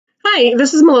Hi,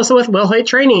 this is Melissa with Wilhoit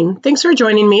Training. Thanks for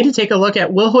joining me to take a look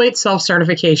at Wilhoit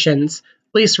self-certifications,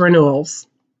 lease renewals.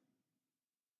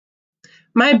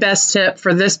 My best tip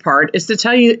for this part is to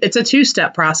tell you it's a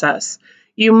two-step process.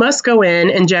 You must go in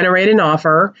and generate an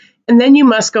offer, and then you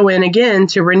must go in again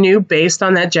to renew based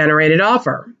on that generated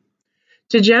offer.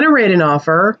 To generate an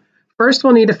offer, first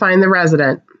we'll need to find the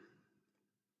resident.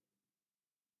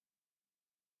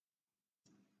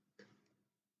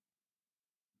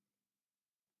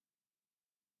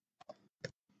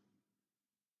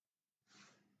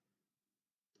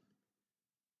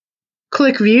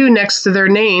 Click View next to their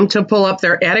name to pull up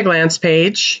their at-a-glance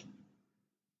page.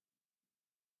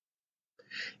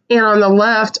 And on the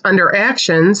left, under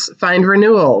Actions, find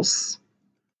Renewals.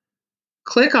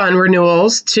 Click on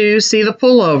Renewals to see the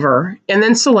pullover, and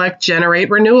then select Generate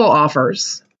Renewal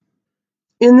Offers.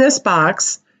 In this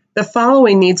box, the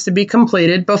following needs to be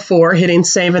completed before hitting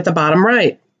Save at the bottom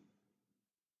right.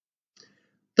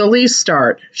 The lease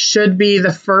start should be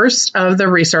the first of the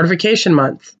recertification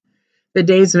month. The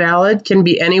days valid can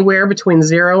be anywhere between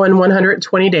 0 and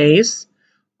 120 days.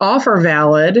 Offer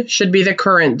valid should be the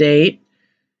current date.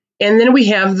 And then we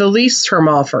have the lease term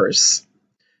offers.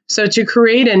 So to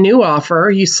create a new offer,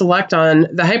 you select on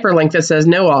the hyperlink that says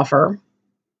No Offer.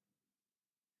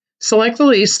 Select the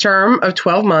lease term of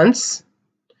 12 months.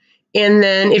 And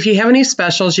then if you have any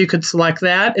specials, you could select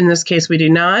that. In this case, we do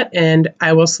not, and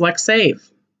I will select Save.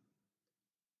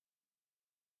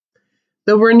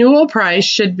 The renewal price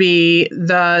should be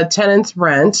the tenant's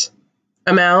rent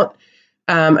amount.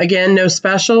 Again, no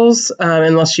specials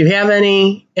unless you have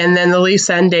any. And then the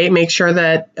lease end date, make sure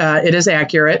that it is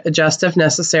accurate, adjust if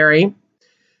necessary.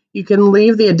 You can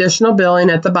leave the additional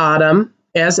billing at the bottom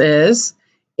as is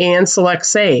and select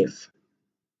Save.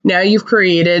 Now you've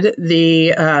created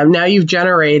now you've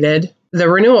generated the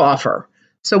renewal offer.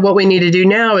 So what we need to do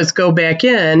now is go back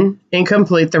in and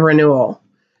complete the renewal.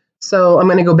 So I'm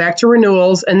going to go back to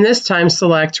Renewals and this time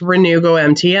select Renew Go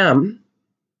MTM.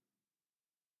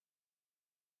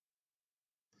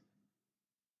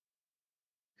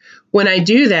 When I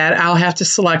do that, I'll have to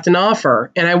select an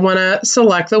offer, and I want to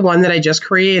select the one that I just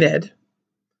created.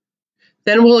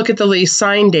 Then we'll look at the lease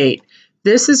sign date.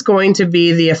 This is going to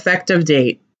be the effective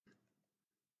date.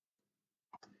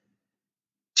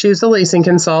 Choose the leasing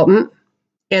consultant,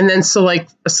 and then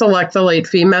select the late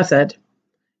fee method.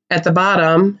 At the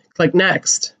bottom, click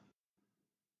Next.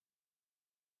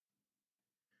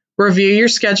 Review your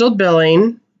scheduled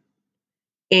billing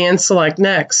and select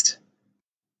Next.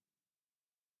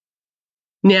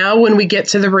 Now, when we get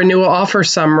to the renewal offer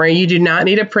summary, you do not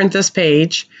need to print this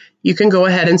page. You can go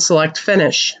ahead and select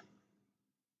Finish.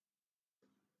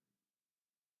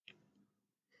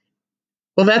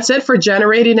 Well, that's it for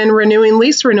generating and renewing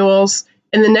lease renewals.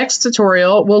 In the next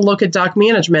tutorial, we'll look at doc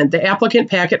management, the applicant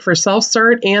packet for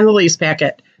self-cert and the lease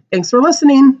packet. Thanks for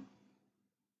listening.